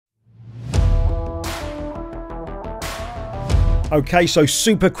Okay, so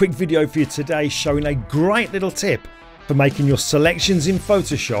super quick video for you today showing a great little tip for making your selections in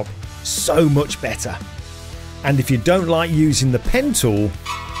Photoshop so much better. And if you don't like using the pen tool,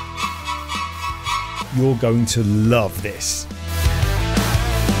 you're going to love this.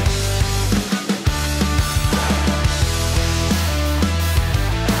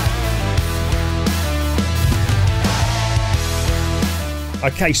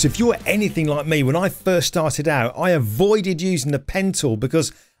 Okay, so if you're anything like me, when I first started out, I avoided using the pen tool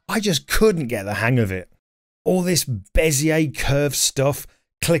because I just couldn't get the hang of it. All this Bezier curve stuff,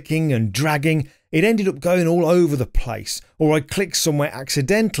 clicking and dragging, it ended up going all over the place. Or I'd click somewhere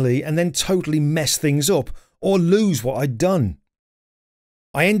accidentally and then totally mess things up or lose what I'd done.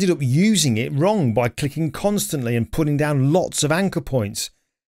 I ended up using it wrong by clicking constantly and putting down lots of anchor points,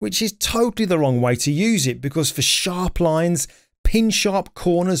 which is totally the wrong way to use it because for sharp lines, pin sharp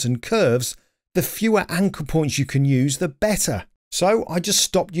corners and curves, the fewer anchor points you can use, the better. So I just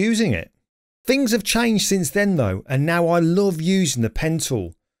stopped using it. Things have changed since then though, and now I love using the pen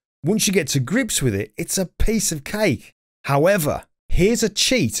tool. Once you get to grips with it, it's a piece of cake. However, here's a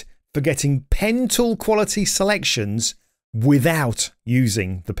cheat for getting pen tool quality selections without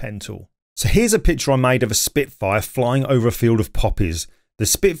using the pen tool. So here's a picture I made of a Spitfire flying over a field of poppies. The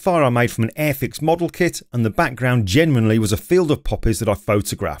Spitfire I made from an Airfix model kit, and the background genuinely was a field of poppies that I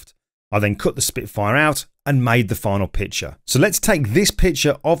photographed. I then cut the Spitfire out and made the final picture. So let's take this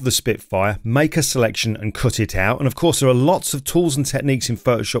picture of the Spitfire, make a selection and cut it out. And of course there are lots of tools and techniques in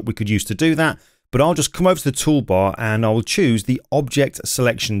Photoshop we could use to do that, but I'll just come over to the toolbar and I'll choose the Object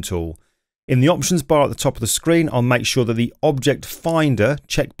Selection tool. In the options bar at the top of the screen, I'll make sure that the Object Finder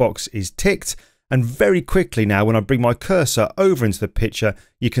checkbox is ticked. And very quickly now, when I bring my cursor over into the picture,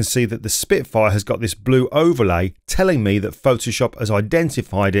 you can see that the Spitfire has got this blue overlay telling me that Photoshop has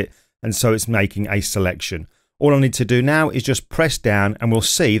identified it, and so it's making a selection. All I need to do now is just press down and we'll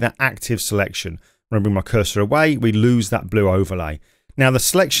see that active selection. When I bring my cursor away, we lose that blue overlay. Now the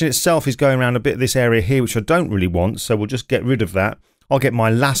selection itself is going around a bit of this area here, which I don't really want, so we'll just get rid of that. I'll get my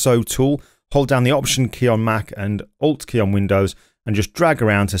lasso tool, hold down the Option key on Mac and Alt key on Windows, and just drag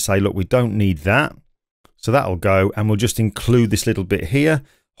around to say, look, we don't need that. So that'll go, and we'll just include this little bit here,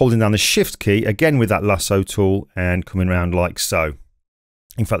 holding down the Shift key, again with that lasso tool, and coming around like so.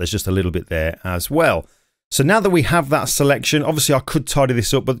 In fact, there's just a little bit there as well. So now that we have that selection, obviously I could tidy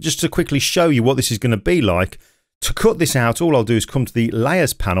this up, but just to quickly show you what this is going to be like, to cut this out, all I'll do is come to the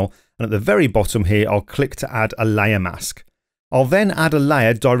Layers panel, and at the very bottom here, I'll click to add a layer mask. I'll then add a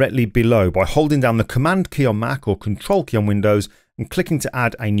layer directly below by holding down the Command key on Mac or Control key on Windows and clicking to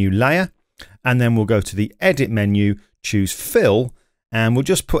add a new layer, and then we'll go to the Edit menu, choose Fill, and we'll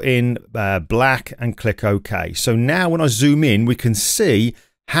just put in black and click OK. So now when I zoom in, we can see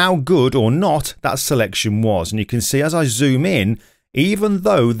how good or not that selection was. And you can see as I zoom in, even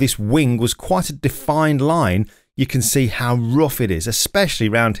though this wing was quite a defined line, you can see how rough it is, especially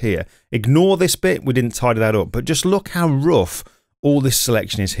around here. Ignore this bit, we didn't tidy that up, but just look how rough all this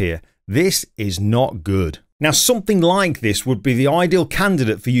selection is here. This is not good. Now something like this would be the ideal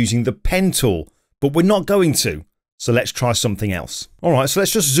candidate for using the pen tool, but we're not going to. So let's try something else. Alright, so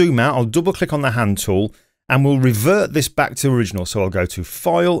let's just zoom out. I'll double click on the hand tool and we'll revert this back to original. So I'll go to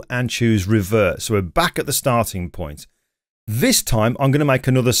File and choose Revert. So we're back at the starting point. This time I'm going to make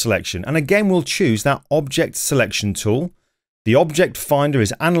another selection, and again we'll choose that Object Selection tool. The Object Finder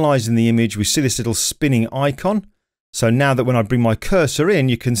is analysing the image. We see this little spinning icon. So now that when I bring my cursor in,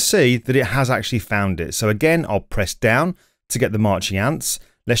 you can see that it has actually found it. So again, I'll press down to get the marching ants.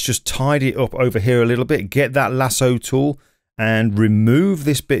 Let's just tidy it up over here a little bit, get that lasso tool and remove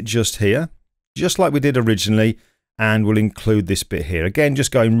this bit just here, just like we did originally. And we'll include this bit here. Again,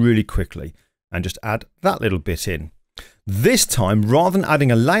 just going really quickly and just add that little bit in. This time, rather than adding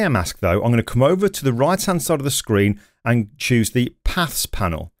a layer mask though, I'm going to come over to the right hand side of the screen and choose the Paths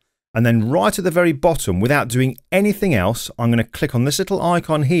panel. And then right at the very bottom, without doing anything else, I'm going to click on this little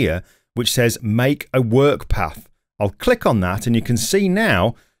icon here, which says Make a Work Path. I'll click on that and you can see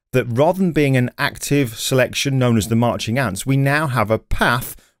now that rather than being an active selection known as the marching ants, we now have a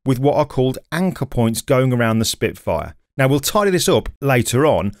path with what are called anchor points going around the Spitfire. Now we'll tidy this up later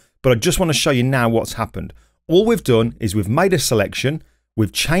on, but I just want to show you now what's happened. All we've done is we've made a selection,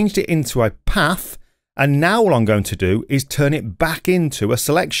 we've changed it into a path, and now all I'm going to do is turn it back into a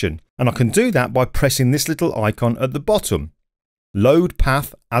selection. And I can do that by pressing this little icon at the bottom. Load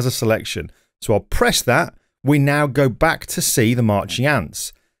path as a selection. So I'll press that. We now go back to see the marching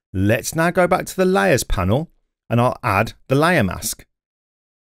ants. Let's now go back to the Layers panel and I'll add the layer mask.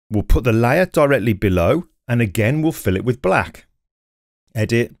 We'll put the layer directly below and again we'll fill it with black.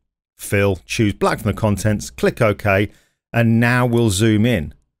 Edit, Fill, choose black from the contents, click OK, And now we'll zoom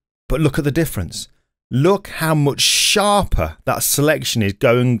in. But look at the difference. Look how much sharper that selection is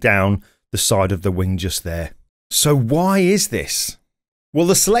going down the side of the wing just there. So why is this? Well,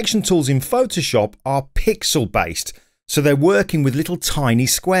 the selection tools in Photoshop are pixel based, so they're working with little tiny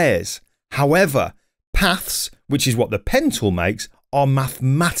squares. However, paths, which is what the pen tool makes, are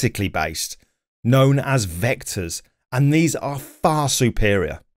mathematically based, known as vectors, and these are far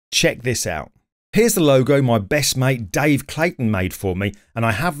superior. Check this out. Here's the logo my best mate Dave Clayton made for me, and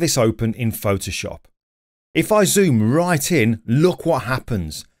I have this open in Photoshop. If I zoom right in, look what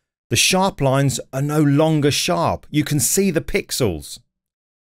happens. The sharp lines are no longer sharp. You can see the pixels.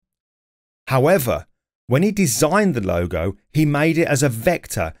 However, when he designed the logo, he made it as a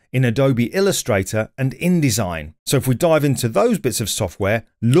vector in Adobe Illustrator and InDesign. So if we dive into those bits of software,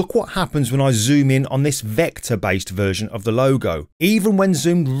 look what happens when I zoom in on this vector-based version of the logo. Even when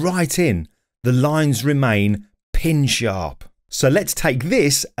zoomed right in, the lines remain pin sharp. So let's take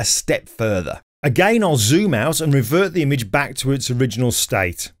this a step further. Again, I'll zoom out and revert the image back to its original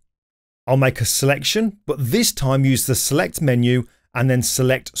state. I'll make a selection, but this time use the select menu and then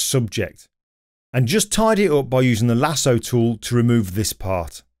select subject. And just tidy it up by using the lasso tool to remove this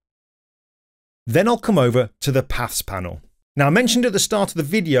part. Then I'll come over to the paths panel. Now, I mentioned at the start of the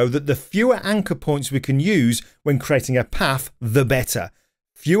video that the fewer anchor points we can use when creating a path, the better.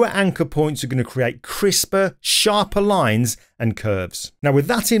 Fewer anchor points are going to create crisper, sharper lines and curves. Now, with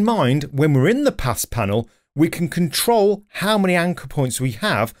that in mind, when we're in the paths panel, we can control how many anchor points we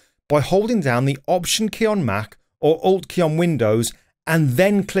have by holding down the Option key on Mac or Alt key on Windows and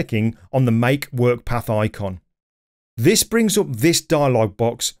then clicking on the Make Work Path icon. This brings up this dialog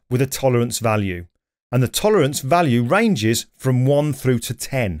box with a tolerance value, and the tolerance value ranges from 1 through to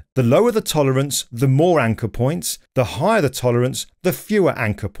 10. The lower the tolerance, the more anchor points. The higher the tolerance, the fewer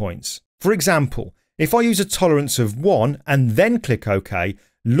anchor points. For example, if I use a tolerance of 1 and then click OK,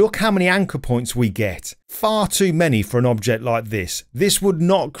 look how many anchor points we get. Far too many for an object like this. This would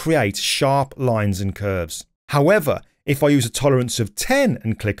not create sharp lines and curves. However, if I use a tolerance of 10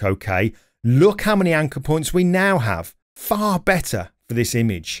 and click OK, look how many anchor points we now have. Far better for this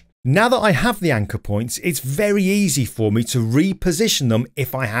image. Now that I have the anchor points, it's very easy for me to reposition them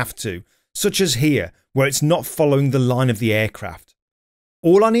if I have to, such as here, where it's not following the line of the aircraft.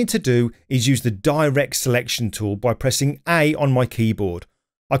 All I need to do is use the direct selection tool by pressing A on my keyboard.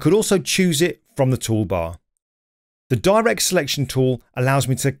 I could also choose it from the toolbar. The direct selection tool allows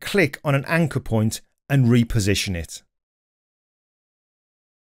me to click on an anchor point and reposition it.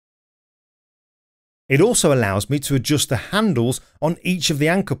 It also allows me to adjust the handles on each of the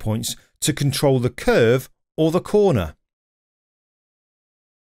anchor points to control the curve or the corner.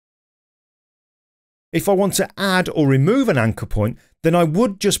 If I want to add or remove an anchor point, then I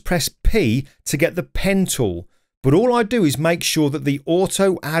would just press P to get the pen tool, but all I do is make sure that the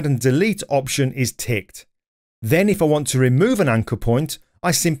Auto Add and Delete option is ticked. Then if I want to remove an anchor point,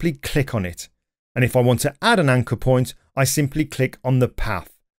 I simply click on it. And if I want to add an anchor point, I simply click on the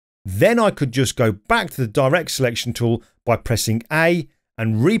path. Then I could just go back to the direct selection tool by pressing A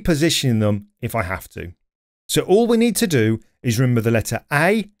and repositioning them if I have to. So all we need to do is remember the letter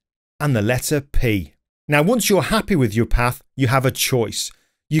A and the letter P. Now, once you're happy with your path, you have a choice.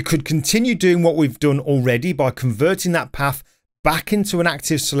 You could continue doing what we've done already by converting that path back into an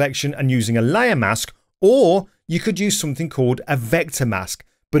active selection and using a layer mask, or you could use something called a vector mask.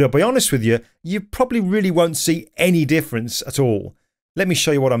 But I'll be honest with you, you probably really won't see any difference at all. Let me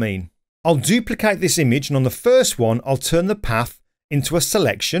show you what I mean. I'll duplicate this image, and on the first one, I'll turn the path into a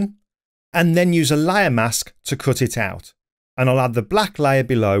selection and then use a layer mask to cut it out. And I'll add the black layer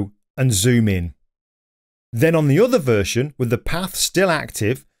below and zoom in. Then on the other version, with the path still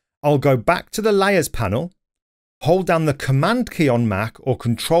active, I'll go back to the layers panel, hold down the Command key on Mac or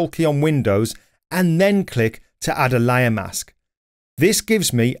Control key on Windows, and then click to add a layer mask. This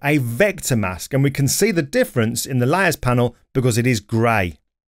gives me a vector mask, and we can see the difference in the layers panel because it is grey.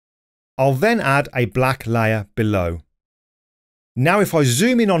 I'll then add a black layer below. Now if I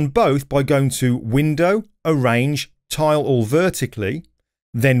zoom in on both by going to Window, Arrange, Tile All Vertically,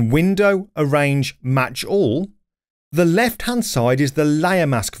 then Window, Arrange, Match All, the left hand side is the layer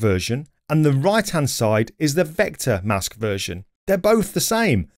mask version and the right hand side is the vector mask version. They're both the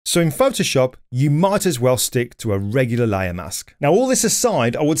same. So in Photoshop, you might as well stick to a regular layer mask. Now, all this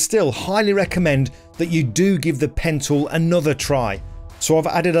aside, I would still highly recommend that you do give the pen tool another try. So I've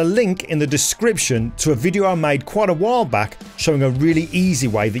added a link in the description to a video I made quite a while back showing a really easy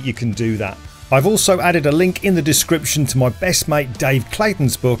way that you can do that. I've also added a link in the description to my best mate Dave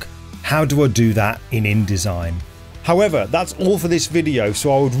Clayton's book, How Do I Do That in InDesign. However, that's all for this video,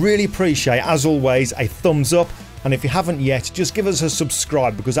 so I would really appreciate, as always, a thumbs up. And if you haven't yet, just give us a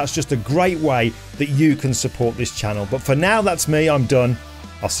subscribe, because that's just a great way that you can support this channel. But for now, that's me. I'm done.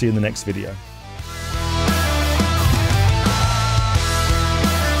 I'll see you in the next video.